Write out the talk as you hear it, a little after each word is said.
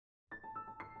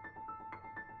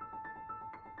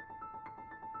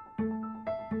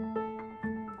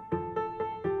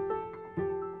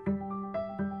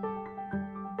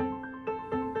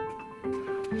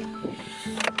It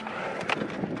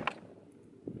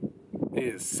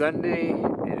is Sunday,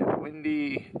 it is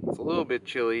windy, it's a little bit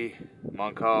chilly. I'm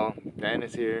on call. Dan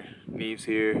is here, Neve's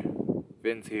here,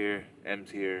 Vin's here,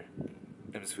 Em's here.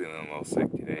 Em's feeling a little sick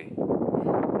today.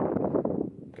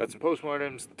 Got some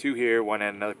postmortems, 2 here, 1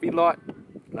 at another feedlot.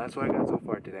 That's what I got so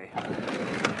far today.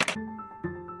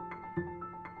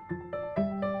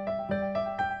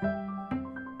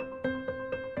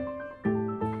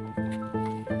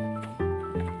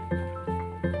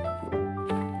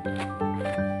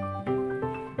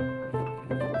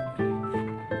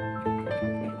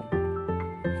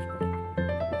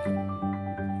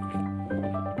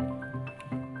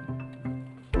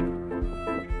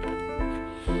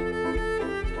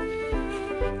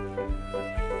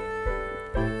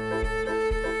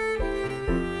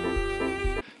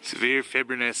 Severe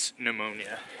fibrinous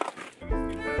pneumonia.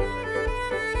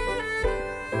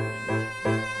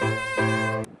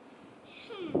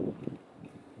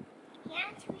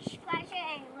 Can't we scratch it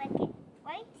and lick it,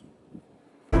 right?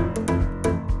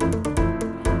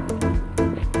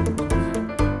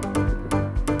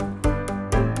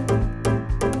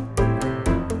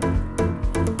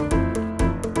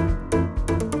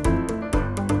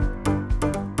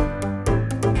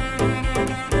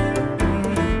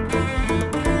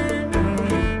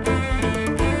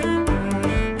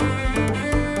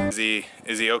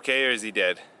 Is he okay or is he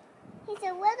dead? He's a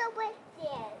little bit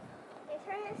dead. I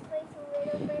turn his face a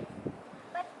little bit,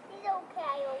 but he's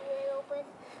okay a little bit.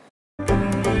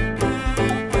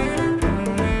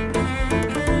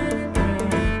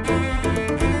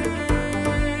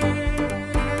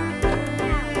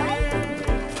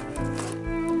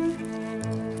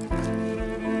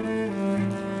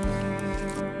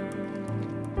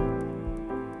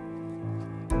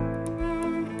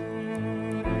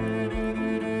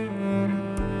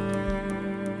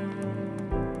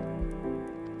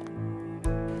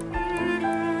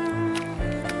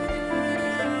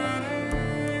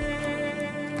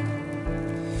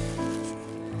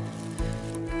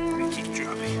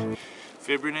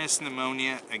 Fibrinous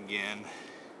pneumonia again.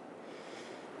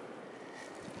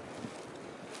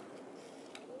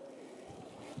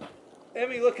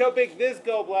 Emmy, look how big this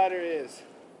gallbladder is.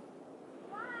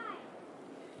 Why?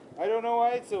 I don't know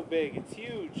why it's so big. It's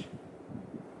huge.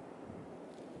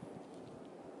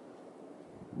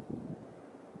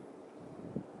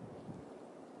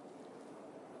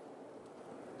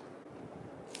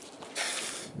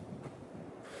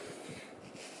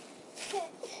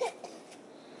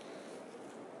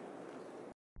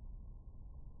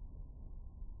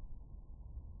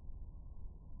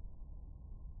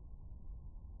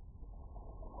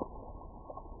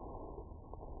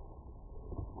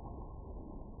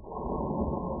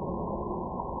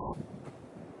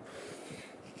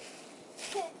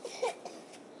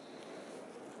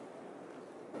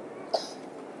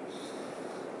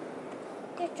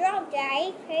 Good job,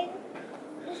 Daddy. Okay.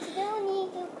 We still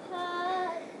need to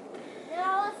cut.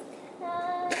 Now let's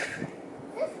cut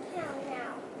this count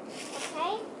now.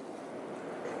 Okay?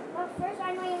 But first I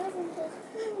might listen to this.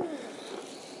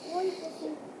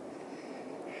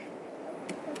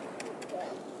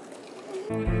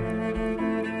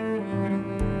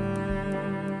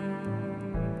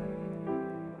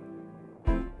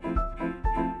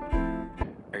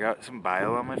 I got some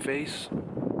bile on my face.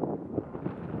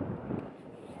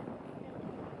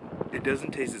 It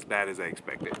doesn't taste as bad as I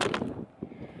expected.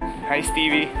 Hi,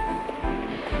 Stevie.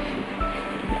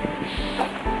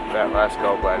 That last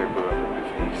gallbladder blew up in my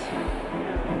face.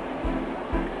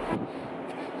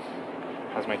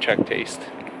 How's my check taste?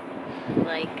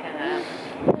 Like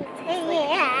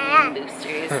Yeah.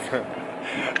 boosters.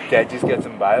 Dad just got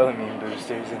some bioamine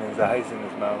boosters in his eyes and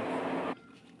his mouth.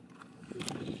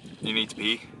 You need to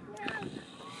pee?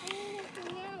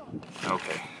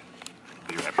 Okay.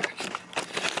 Be right back.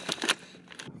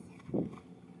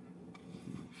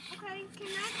 Okay, can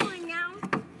I go in now?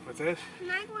 What's this? Can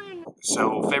I go in?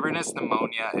 So fibrinous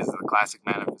pneummonia is the classic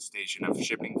manifestation of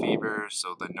shipping fever.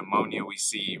 So the pneumonia we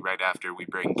see right after we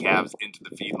bring calves into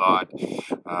the feedlot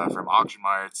from auction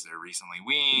marts, they're recently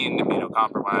weaned,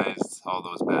 immunocompromised, all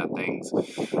those bad things.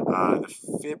 The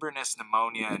fibrinous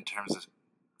pneumonia in terms of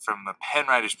from the pen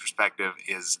writer's perspective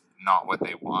is not what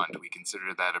they want. We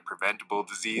consider that a preventable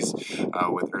disease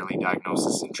with early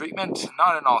diagnosis and treatment.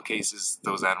 Not in all cases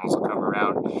those animals will come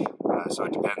around, so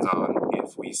it depends on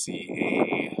if we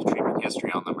see a treatment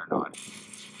history on them or not.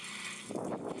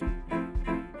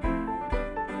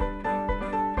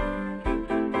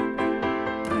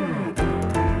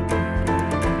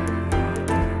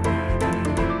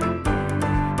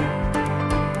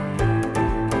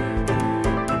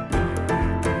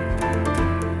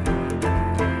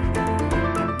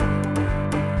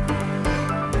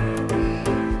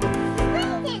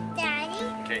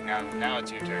 Now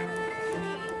it's your turn.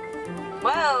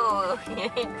 Whoa!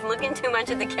 You're looking too much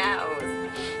at the cows.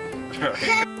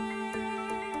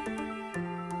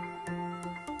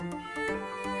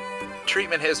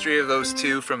 Treatment history of those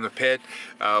two from the pit.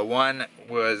 One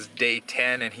was day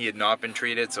 10 and he had not been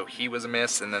treated, so he was a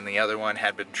miss, and then the other one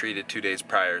had been treated 2 days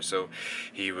prior, so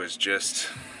he was just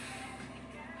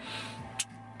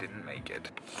didn't make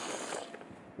it.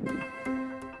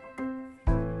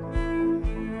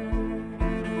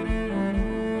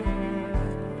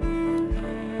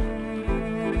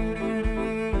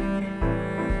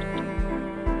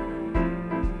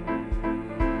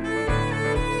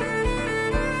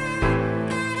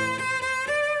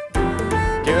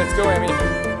 Okay, let's go, Emmy.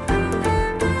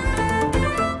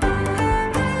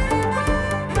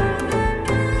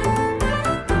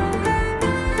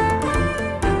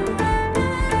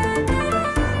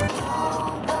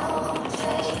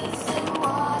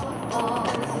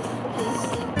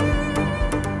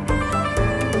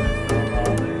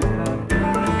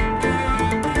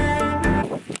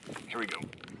 Here we go.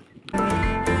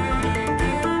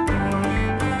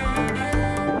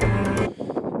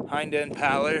 Hind end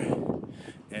pallor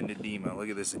and edema. Look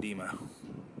at this edema.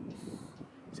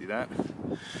 See that?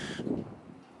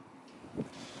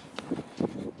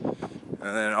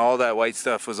 And then all that white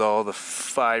stuff was all the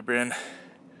fibrin.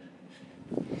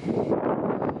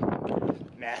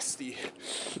 Nasty.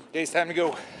 Okay, it's time to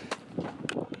go.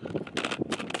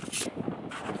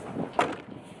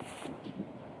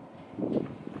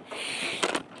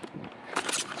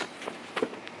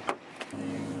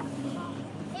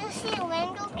 You see a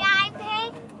window guy,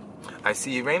 Pig? I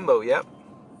see a rainbow, yep.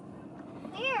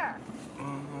 Here.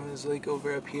 It's like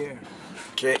over up here.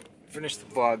 Okay, finish the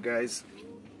vlog, guys.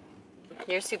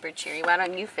 You're super cheery. Why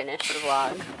don't you finish the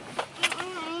vlog?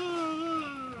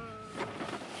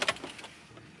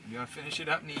 You wanna finish it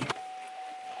up, Nee?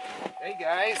 Hey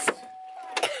guys,